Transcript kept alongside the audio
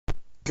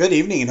Good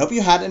evening and hope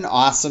you had an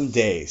awesome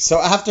day. So,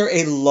 after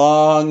a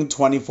long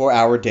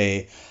 24-hour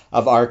day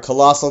of our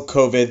colossal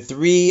COVID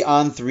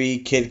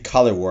 3-on-3 Kid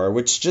Color War,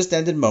 which just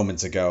ended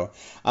moments ago,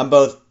 I'm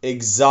both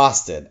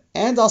exhausted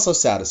and also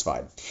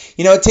satisfied.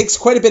 It takes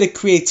quite a bit of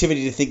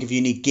creativity to think of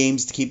unique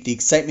games to keep the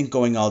excitement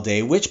going all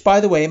day, which,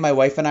 by the way, my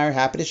wife and I are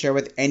happy to share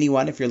with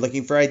anyone if you're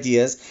looking for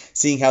ideas,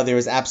 seeing how there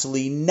is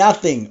absolutely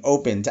nothing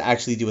open to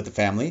actually do with the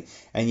family.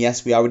 And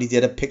yes, we already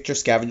did a picture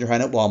scavenger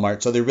hunt at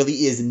Walmart, so there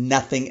really is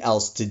nothing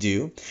else to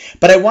do.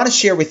 But I want to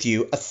share with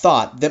you a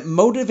thought that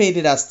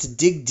motivated us to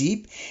dig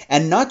deep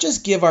and not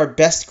just give our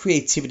best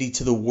creativity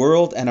to the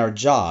world and our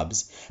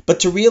jobs,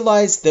 but to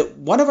realize that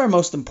one of our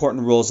most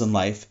important roles in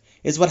life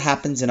is what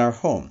happens in our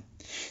home.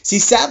 See,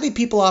 sadly,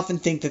 people often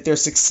think that their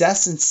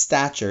success and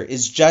stature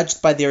is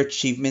judged by their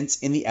achievements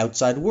in the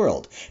outside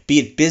world, be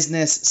it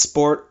business,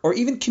 sport, or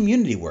even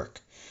community work.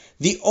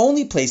 The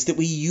only place that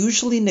we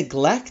usually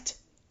neglect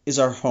is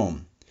our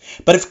home.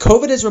 But if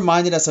COVID has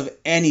reminded us of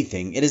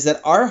anything, it is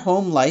that our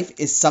home life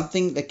is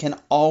something that can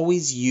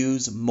always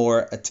use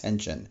more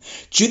attention.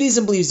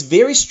 Judaism believes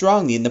very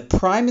strongly in the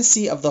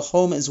primacy of the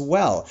home as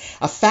well,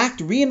 a fact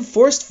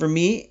reinforced for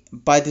me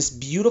by this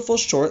beautiful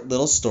short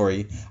little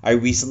story I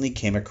recently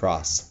came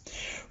across.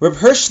 Reb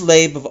Hirsch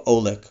Leib of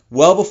Olich,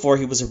 well before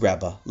he was a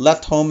Rebbe,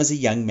 left home as a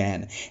young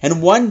man,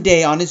 and one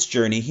day on his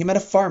journey he met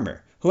a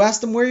farmer who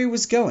asked him where he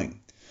was going.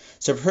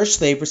 So Reb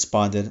Hirsch Leib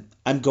responded,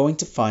 "I'm going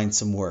to find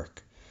some work."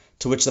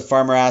 To which the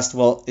farmer asked,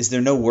 "Well, is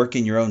there no work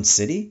in your own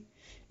city?"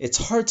 "It's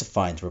hard to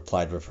find,"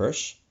 replied Reb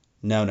Hirsch.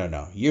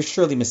 No, you're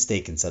surely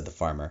mistaken," said the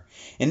farmer.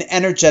 "An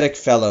energetic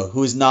fellow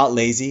who is not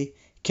lazy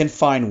can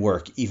find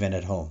work even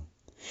at home."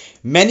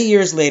 Many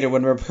years later,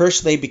 when Reb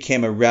Hirsch Leib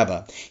became a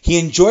Rebbe, he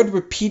enjoyed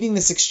repeating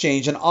this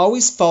exchange and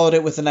always followed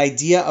it with an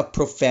idea of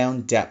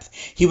profound depth.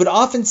 He would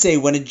often say,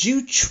 when a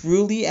Jew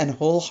truly and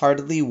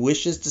wholeheartedly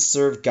wishes to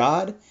serve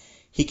God,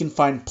 he can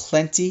find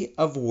plenty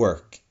of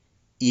work,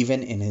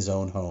 even in his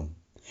own home.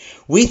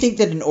 We think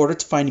that in order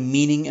to find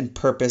meaning and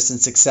purpose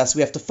and success,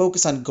 we have to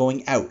focus on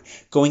going out,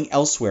 going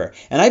elsewhere.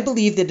 And I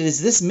believe that it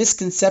is this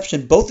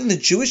misconception, both in the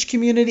Jewish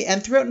community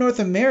and throughout North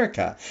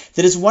America,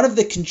 that is one of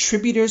the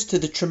contributors to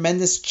the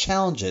tremendous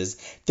challenges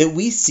that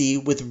we see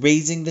with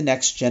raising the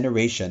next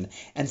generation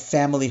and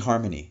family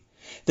harmony.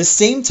 The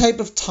same type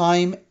of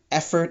time,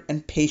 effort,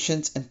 and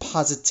patience and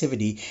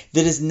positivity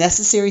that is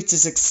necessary to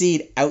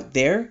succeed out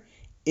there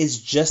is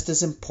just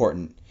as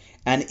important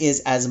and is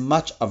as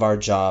much of our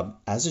job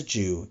as a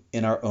Jew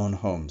in our own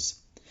homes.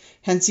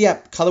 Hence,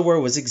 Color War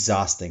was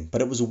exhausting, but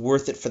it was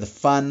worth it for the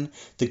fun,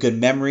 the good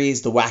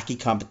memories, the wacky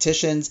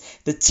competitions,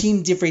 the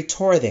team divrei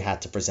Torah they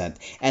had to present,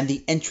 and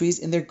the entries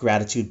in their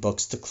gratitude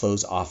books to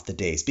close off the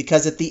days.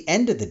 Because at the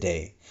end of the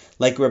day,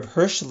 like Reb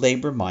Hirsch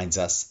Leib reminds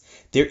us,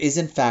 there is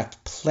in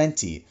fact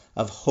plenty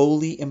of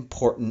wholly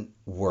important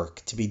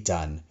work to be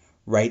done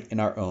right in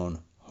our own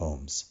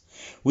homes.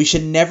 We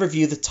should never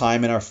view the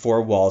time in our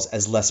four walls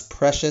as less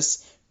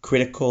precious,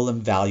 critical,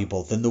 and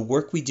valuable than the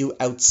work we do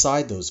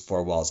outside those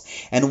four walls.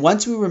 And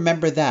once we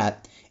remember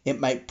that, it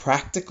might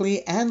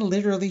practically and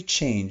literally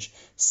change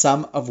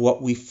some of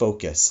what we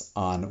focus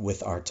on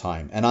with our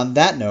time. And on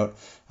that note,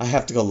 I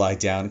have to go lie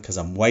down because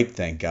I'm wiped,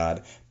 thank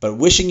God. But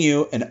wishing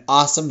you an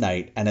awesome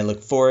night, and I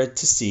look forward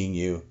to seeing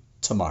you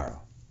tomorrow.